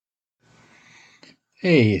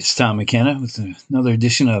Hey, it's Tom McKenna with another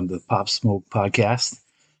edition of the Pop Smoke podcast,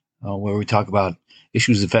 where we talk about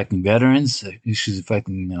issues affecting veterans, issues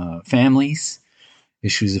affecting families,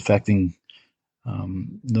 issues affecting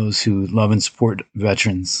those who love and support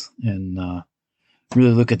veterans, and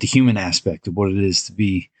really look at the human aspect of what it is to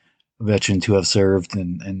be a veteran, to have served,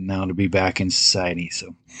 and now to be back in society.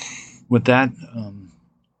 So, with that,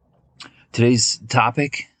 today's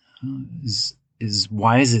topic is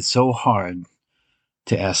why is it so hard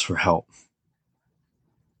to ask for help?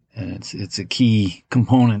 And it's a key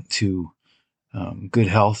component to good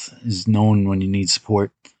health is knowing when you need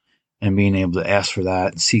support and being able to ask for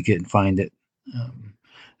that and seek it and find it. Um,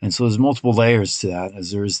 and so there's multiple layers to that, as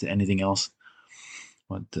there is to anything else.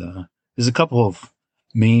 But there's a couple of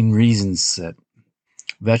main reasons that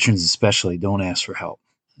veterans, especially, don't ask for help.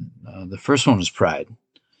 The first one is pride.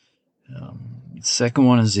 The second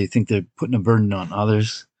one is they think they're putting a burden on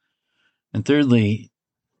others. And thirdly,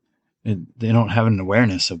 they don't have an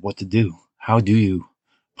awareness of what to do. How do you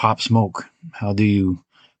pop smoke? How do you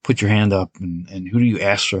put your hand up, and who do you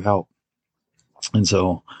ask for help? And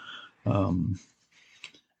so, um,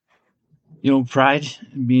 pride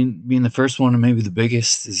being the first one and maybe the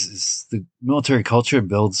biggest is the military culture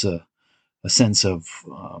builds a sense of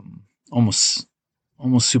almost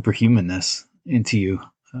superhumanness into you,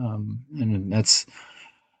 and that's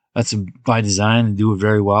by design, and do it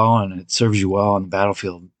very well, and it serves you well on the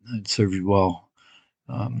battlefield. It serves you well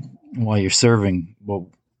while you're serving. But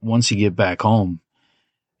once you get back home,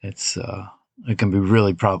 it can be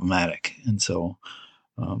really problematic. And so,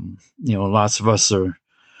 lots of us are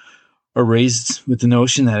raised with the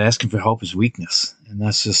notion that asking for help is weakness, and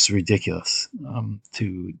that's just ridiculous.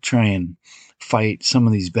 To try and fight some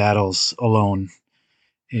of these battles alone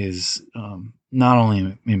is not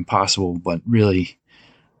only impossible, but really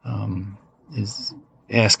is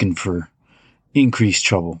asking for increased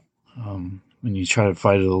trouble. When you try to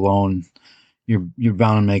fight it alone, you're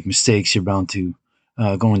bound to make mistakes. You're bound to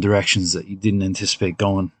go in directions that you didn't anticipate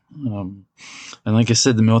going. And like I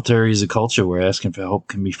said, the military is a culture where asking for help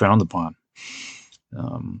can be frowned upon.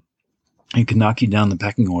 It can knock you down the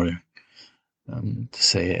pecking order, to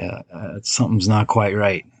say something's not quite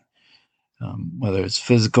right. Whether it's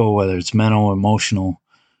physical, whether it's mental, emotional,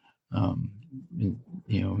 um,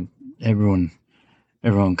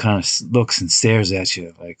 everyone kind of looks and stares at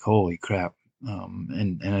you like, holy crap.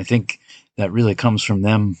 And I think that really comes from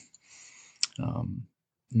them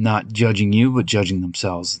not judging you, but judging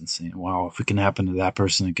themselves and saying, wow, if it can happen to that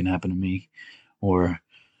person, it can happen to me. Or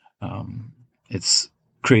it's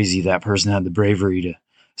crazy that person had the bravery to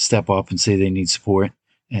step up and say they need support,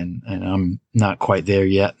 and I'm not quite there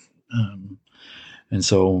yet. And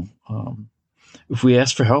so if we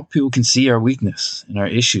ask for help, people can see our weakness and our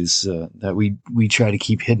issues that we try to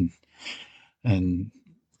keep hidden. And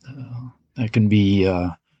that can be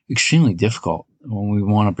extremely difficult when we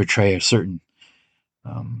want to portray a certain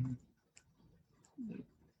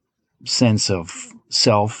sense of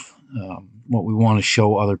self, what we want to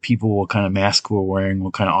show other people, what kind of mask we're wearing,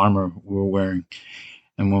 what kind of armor we're wearing.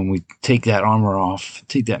 And when we take that armor off,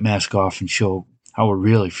 take that mask off, and show how we're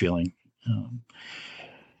really feeling,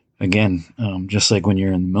 again, just like when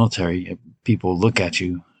you're in the military, people look at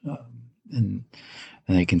you and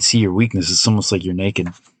they can see your weakness. It's almost like you're naked.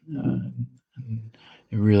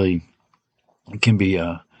 It really can be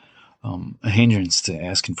a hindrance to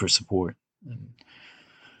asking for support. And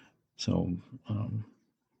so,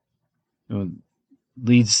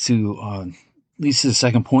 leads to the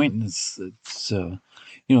second point, and it's that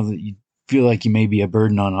you feel like you may be a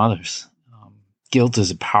burden on others. Guilt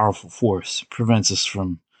is a powerful force. It prevents us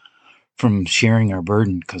from sharing our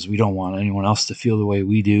burden because we don't want anyone else to feel the way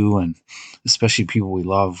we do, and especially people we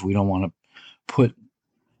love. We don't want to put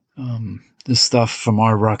the stuff from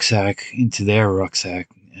our rucksack into their rucksack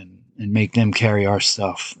and make them carry our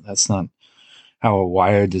stuff. That's not how we're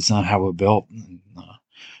wired. It's not how we're built. And,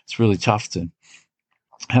 it's really tough to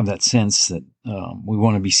have that sense that we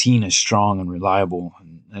want to be seen as strong and reliable,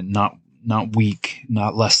 and not weak,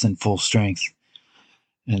 not less than full strength.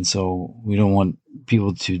 And so we don't want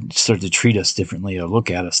people to start to treat us differently or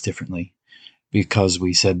look at us differently because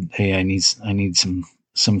we said, "Hey, I need some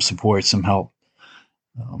support, some help."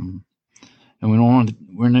 And we don't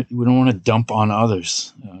want to dump on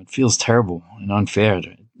others. It feels terrible and unfair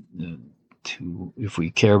to if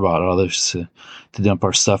we care about others to dump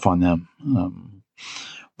our stuff on them.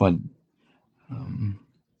 But and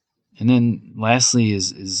then lastly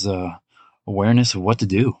is awareness of what to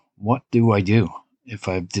do. What do I do if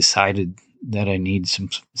I've decided that I need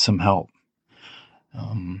some help?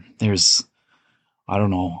 There's, I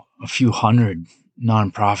don't know, a few hundred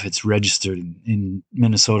nonprofits registered in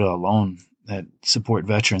Minnesota alone that support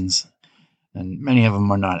veterans, and many of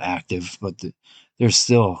them are not active, but there's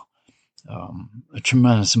still a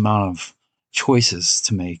tremendous amount of choices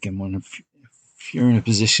to make. And if you're in a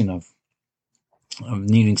position of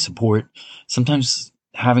needing support, sometimes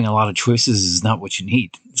having a lot of choices is not what you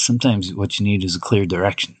need. Sometimes what you need is a clear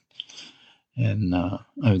direction. And I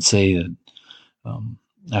would say that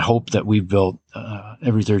I hope that we've built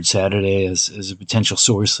Every Third Saturday as a potential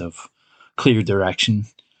source of clear direction.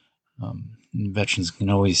 Veterans can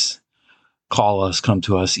always call us, come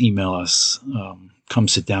to us, email us, come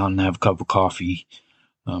sit down and have a cup of coffee,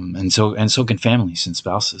 and so can families and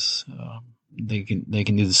spouses. They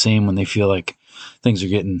can do the same when they feel like things are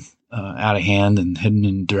getting out of hand and heading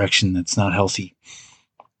in a direction that's not healthy.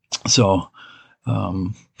 So,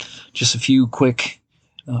 just a few quick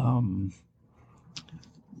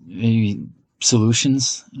maybe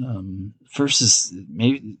solutions. First is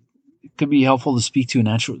maybe it could be helpful to speak to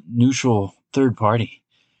a neutral third party.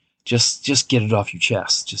 Just get it off your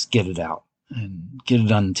chest. Just get it out and get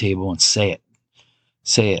it on the table and say it.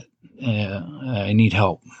 Say it. I need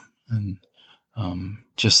help. And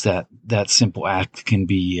just that simple act can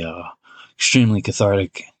be extremely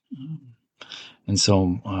cathartic. And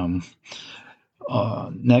so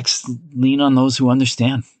next, lean on those who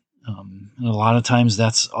understand. And a lot of times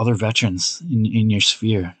that's other veterans in your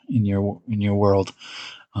sphere, in your world,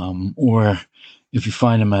 or if you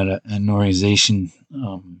find them at an organization,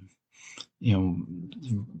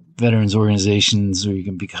 veterans organizations where you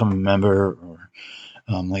can become a member, or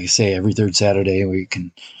like I say, Every Third Saturday, where you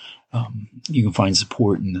can find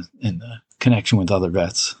support in the connection with other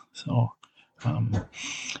vets. So,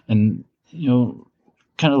 and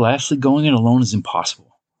kind of lastly, going it alone is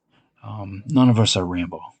impossible. None of us are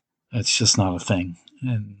Rambo. That's just not a thing,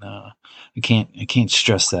 and I can't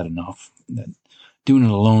stress that enough. That doing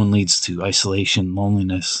it alone leads to isolation,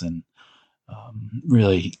 loneliness, and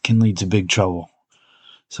really can lead to big trouble.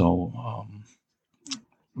 So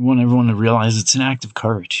I want everyone to realize it's an act of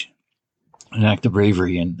courage, an act of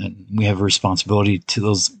bravery, and we have a responsibility to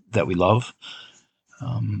those that we love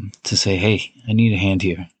to say, "Hey, I need a hand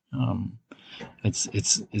here."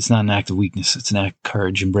 It's not an act of weakness; it's an act of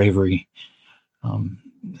courage and bravery.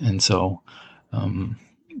 And so,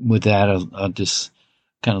 with that, I'll just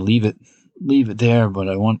kind of leave it there. But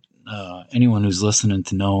I want anyone who's listening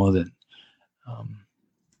to know that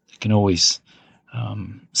they can always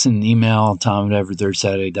send an email,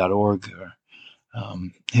 tom@everythirdsaturday.org, or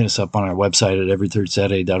hit us up on our website at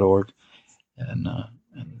everythirdsaturday.org, and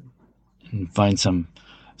find some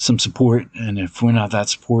support. And if we're not that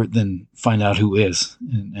support, then find out who is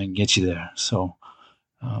and get you there. So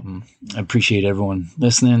I appreciate everyone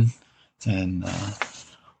listening, and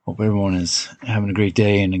hope everyone is having a great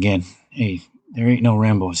day. And again, hey, there ain't no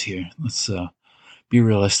Rambos here. Let's be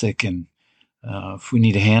realistic, and if we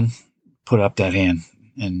need a hand, put up that hand,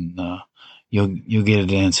 and you'll get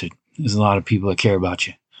it answered. There's a lot of people that care about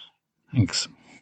you. Thanks.